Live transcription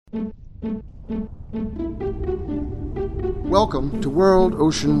Welcome to World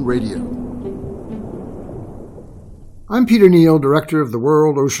Ocean Radio. I'm Peter Neill, Director of the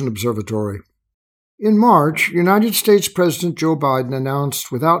World Ocean Observatory. In March, United States President Joe Biden announced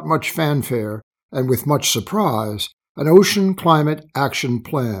without much fanfare and with much surprise an Ocean Climate Action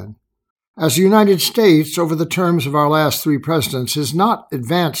Plan. As the United States, over the terms of our last three presidents, has not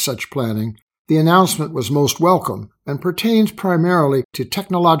advanced such planning, the announcement was most welcome and pertains primarily to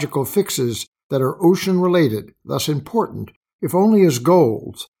technological fixes that are ocean-related, thus important, if only as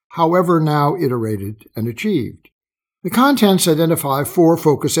goals, however now iterated and achieved. The contents identify four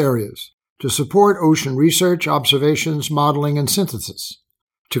focus areas: to support ocean research, observations, modeling, and synthesis;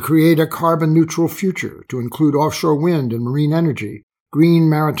 to create a carbon-neutral future to include offshore wind and marine energy, green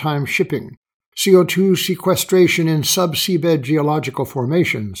maritime shipping, CO2 sequestration in sub-seabed geological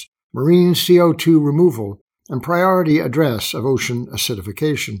formations, marine CO2 removal, and priority address of ocean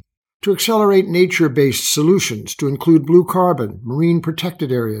acidification; to accelerate nature-based solutions to include blue carbon, marine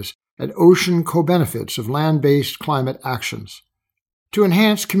protected areas, and ocean co-benefits of land-based climate actions; to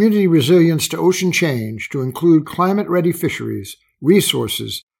enhance community resilience to ocean change to include climate-ready fisheries,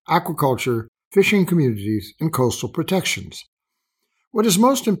 resources, aquaculture, fishing communities, and coastal protections. What is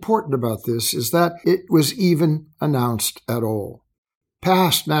most important about this is that it was even announced at all.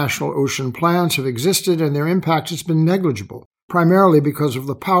 Past national ocean plans have existed and their impact has been negligible, primarily because of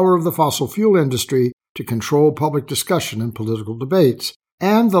the power of the fossil fuel industry to control public discussion and political debates,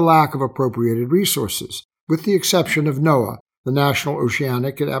 and the lack of appropriated resources, with the exception of NOAA, the National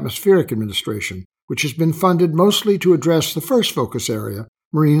Oceanic and Atmospheric Administration, which has been funded mostly to address the first focus area,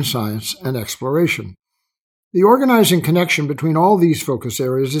 marine science and exploration. The organizing connection between all these focus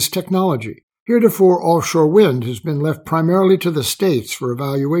areas is technology. Heretofore, offshore wind has been left primarily to the states for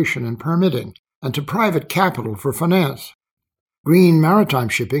evaluation and permitting, and to private capital for finance. Green maritime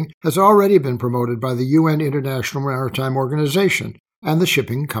shipping has already been promoted by the UN International Maritime Organization and the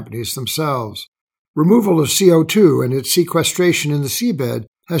shipping companies themselves. Removal of CO2 and its sequestration in the seabed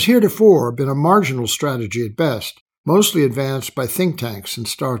has heretofore been a marginal strategy at best, mostly advanced by think tanks and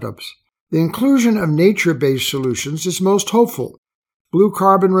startups. The inclusion of nature-based solutions is most hopeful. Blue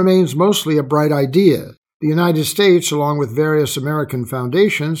carbon remains mostly a bright idea. The United States, along with various American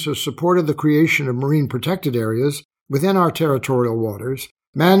foundations, has supported the creation of marine protected areas within our territorial waters,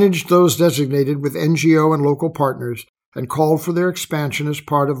 managed those designated with NGO and local partners, and called for their expansion as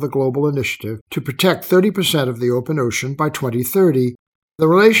part of the global initiative to protect 30% of the open ocean by 2030. The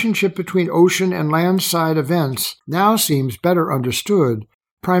relationship between ocean and landside events now seems better understood,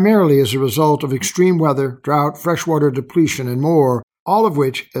 primarily as a result of extreme weather, drought, freshwater depletion, and more, all of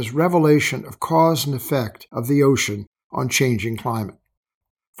which as revelation of cause and effect of the ocean on changing climate.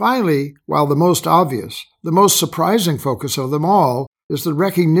 Finally, while the most obvious, the most surprising focus of them all is the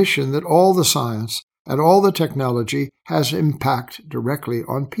recognition that all the science and all the technology has impact directly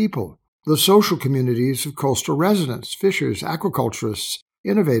on people, the social communities of coastal residents, fishers, aquaculturists,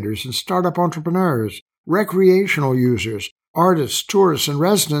 innovators and startup entrepreneurs, recreational users, artists, tourists, and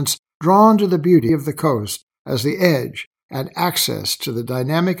residents drawn to the beauty of the coast as the edge and access to the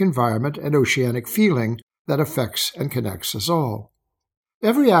dynamic environment and oceanic feeling that affects and connects us all.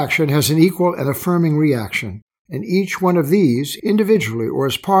 Every action has an equal and affirming reaction, and each one of these, individually or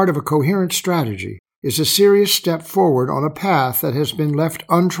as part of a coherent strategy, is a serious step forward on a path that has been left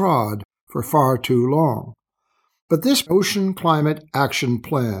untrod for far too long. But this Ocean Climate Action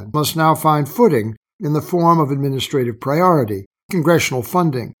Plan must now find footing in the form of administrative priority, congressional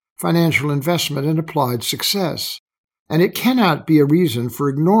funding, financial investment, and applied success. And it cannot be a reason for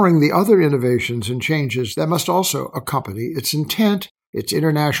ignoring the other innovations and changes that must also accompany its intent, its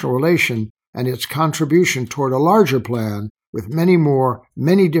international relation, and its contribution toward a larger plan with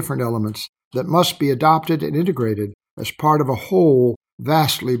many different elements that must be adopted and integrated as part of a whole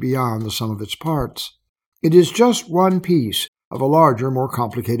vastly beyond the sum of its parts. It is just one piece of a larger, more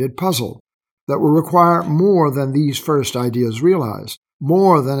complicated puzzle that will require more than these first ideas realized,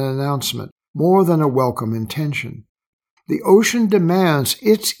 more than an announcement, more than a welcome intention. The ocean demands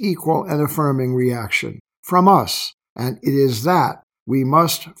its equal and affirming reaction from us, and it is that we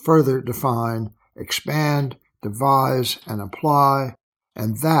must further define, expand, devise, and apply,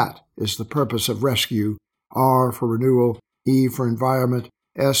 and that is the purpose of rescue, R for renewal, E for environment,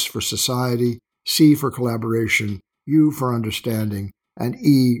 S for society, C for collaboration, U for understanding, and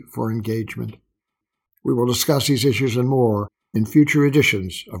E for engagement. We will discuss these issues and more in future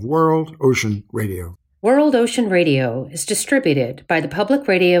editions of World Ocean Radio. World Ocean Radio is distributed by the Public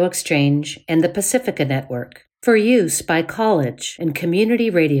Radio Exchange and the Pacifica Network for use by college and community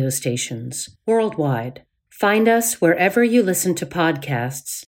radio stations worldwide. Find us wherever you listen to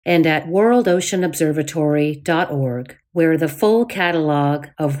podcasts and at worldoceanobservatory.org, where the full catalog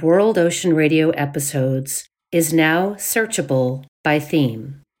of World Ocean Radio episodes is now searchable by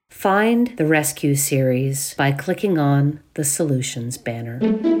theme. Find the Rescue series by clicking on the Solutions banner.